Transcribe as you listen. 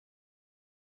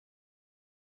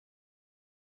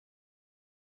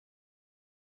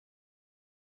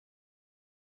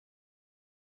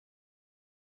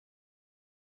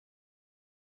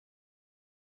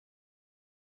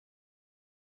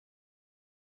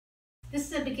This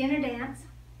is a beginner dance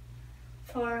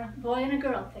for a boy and a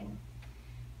girl thing.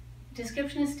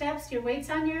 Description of steps: your weight's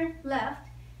on your left,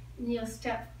 and you'll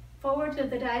step forward to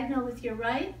the diagonal with your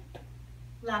right,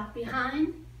 lock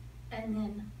behind, and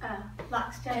then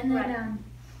lock step and right. And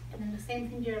then the same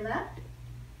thing to your left,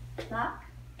 lock.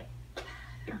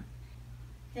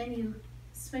 Then you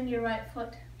swing your right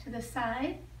foot to the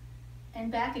side and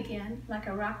back again, like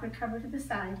a rock recover to the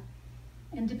side.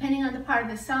 And depending on the part of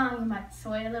the song, you might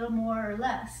sway a little more or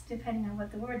less, depending on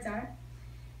what the words are.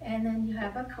 And then you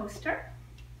have a coaster,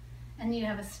 and you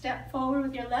have a step forward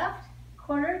with your left,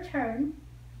 quarter turn,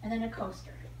 and then a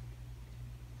coaster.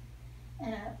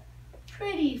 And a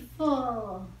pretty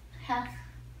full half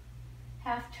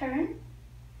turn,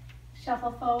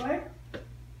 shuffle forward,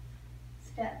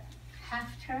 step, half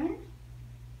turn,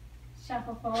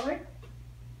 shuffle forward,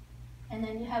 and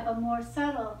then you have a more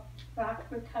subtle rock,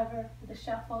 recover with a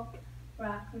shuffle,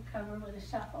 rock, recover with a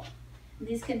shuffle. And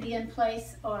these can be in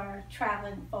place or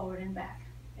traveling forward and back.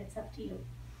 It's up to you.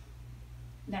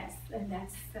 That's the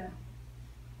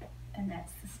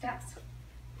steps.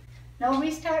 No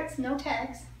restarts, no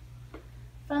tags.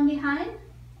 From behind,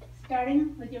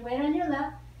 starting with your weight on your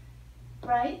left,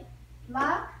 right,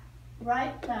 lock,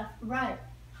 right, left,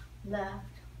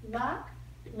 lock,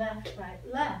 left, right,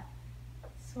 left.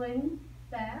 Swing,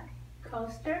 back,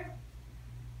 coaster,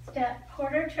 step,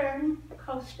 quarter turn,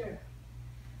 coaster.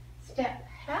 Step,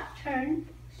 half turn,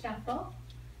 shuffle.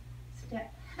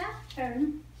 Step, half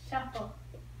turn, shuffle.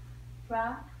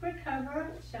 Rock,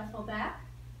 recover, shuffle back.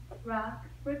 Rock,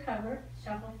 recover,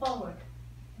 shuffle forward.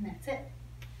 And that's it.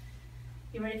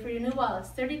 You ready for your new wall? It's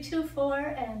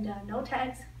 32-4 and no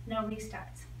tags, no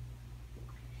restarts.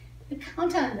 The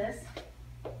count on this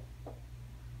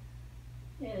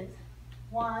is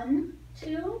 1,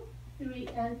 2, 3,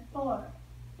 and 4,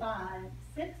 5,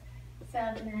 6,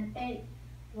 7, and 8.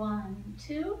 1,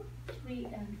 2, 3,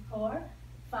 and 4,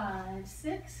 5,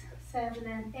 6, 7,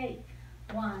 and 8.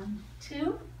 1,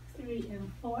 2, 3,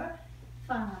 and 4,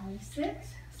 5,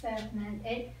 6, 7, and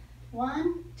 8.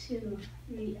 1, 2,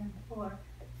 3, and 4,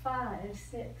 5,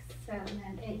 6, 7,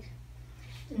 and 8.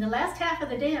 In the last half of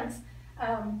the dance,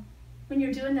 when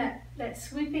you're doing that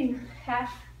sweeping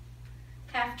half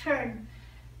turn,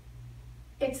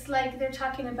 it's like they're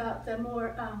talking about the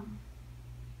more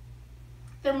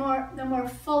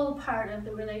full part of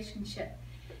the relationship,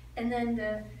 and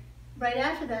then right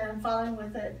after that, I'm following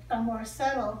with a more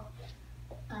subtle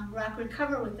rock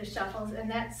recover with the shuffles, and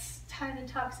that's kind of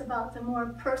talks about the more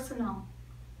personal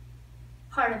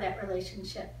part of that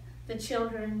relationship, the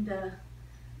children,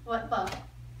 well,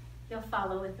 you'll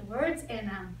follow with the words, and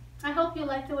I hope you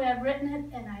like the way I've written it,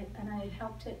 and I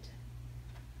helped it,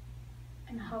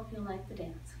 and I hope you'll like the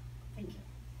dance. Thank you.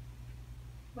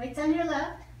 Weights on your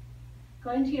left,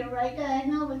 going to your right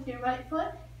diagonal with your right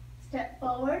foot, step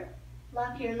forward,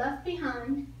 lock your left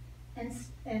behind,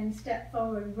 and step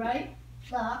forward, right,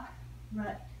 lock,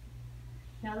 right.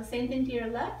 Now the same thing to your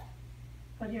left,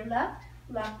 go to your left,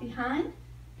 lock behind,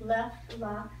 left,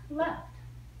 lock, left.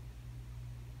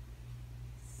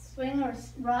 Swing or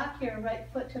rock your right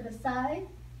foot to the side,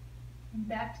 and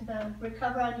back to the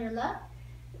recover on your left,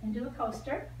 and do a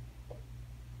coaster.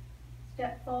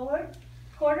 Step forward,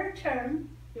 quarter turn,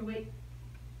 your weight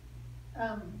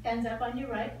ends up on your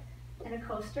right, and a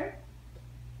coaster.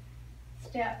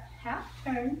 Step, half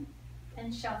turn,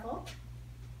 and shuffle.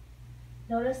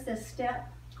 Notice the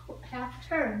step, half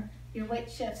turn, your weight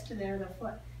shifts to the other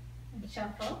foot, and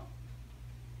shuffle.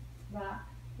 Rock,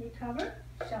 recover,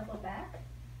 shuffle back.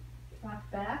 Rock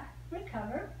back,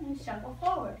 recover, and shuffle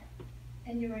forward.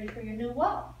 And you're ready for your new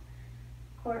wall.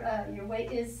 Your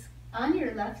weight is on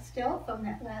your left still from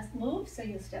that last move, so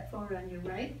you'll step forward on your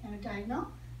right and a diagonal,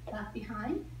 lock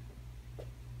behind,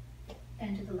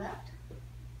 and to the left,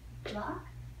 lock,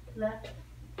 left,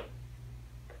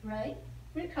 right,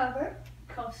 recover,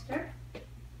 coaster,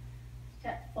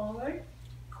 step forward,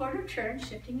 quarter turn,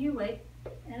 shifting your weight,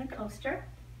 and a coaster,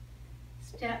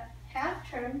 step, half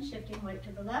turn, shifting weight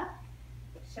to the left,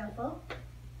 shuffle,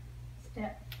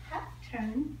 step, half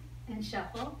turn, and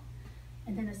shuffle,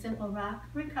 and then a simple rock,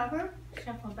 recover,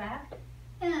 shuffle back,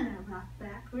 and a rock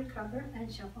back, recover,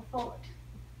 and shuffle forward.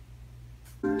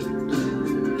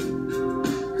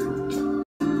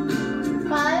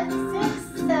 5,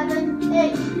 6, 7,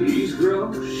 8. He's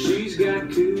gross, she's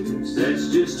got coos, that's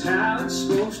just how it's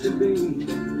supposed to be.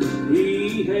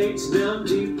 He hates them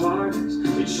tea parties,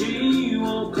 and she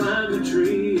won't climb a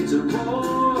tree. It's a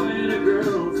boy and a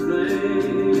girl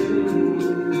thing,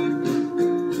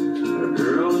 a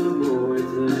girl and a boy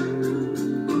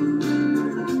thing.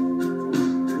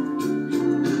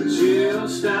 But she'll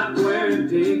stop wearing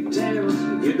pigtails,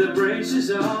 Get the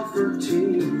braces off her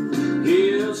teeth.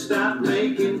 He'll stop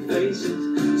making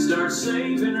faces, start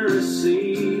saving her a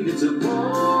seat. It's a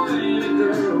boy and a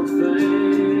girl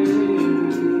thing,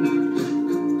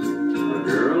 a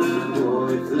girl and a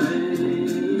boy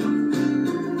thing.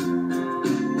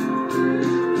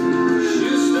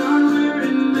 She'll start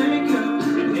wearing makeup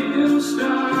and he'll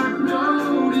start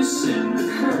noticing the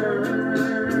curves.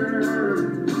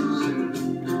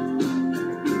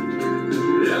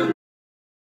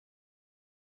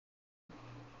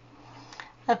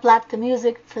 I've blocked the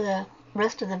music for the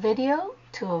rest of the video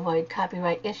to avoid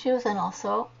copyright issues and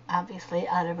also, obviously,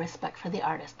 out of respect for the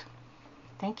artist.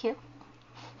 Thank you.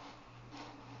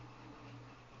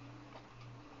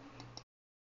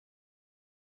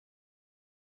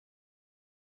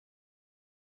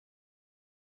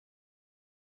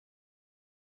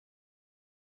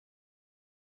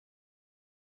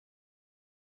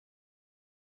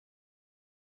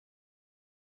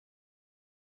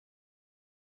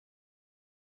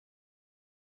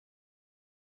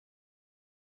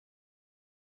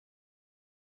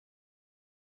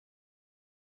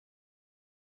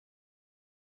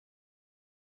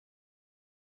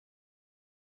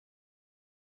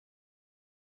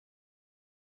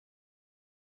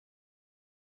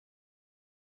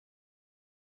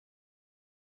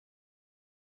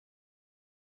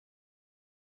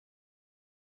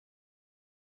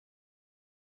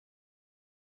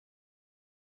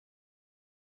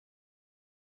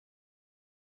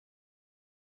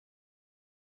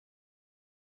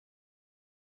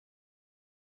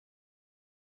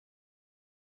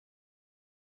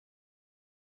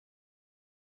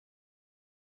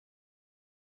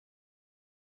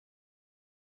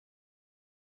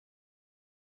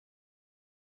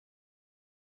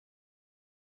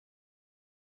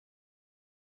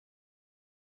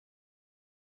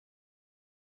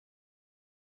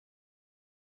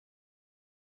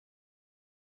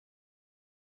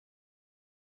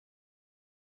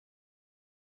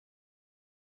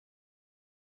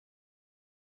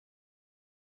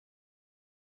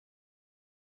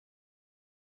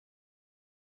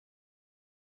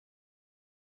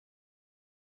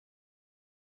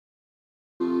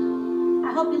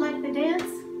 I hope you like the dance,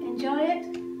 enjoy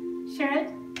it, share it,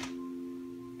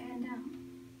 and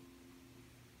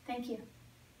thank you.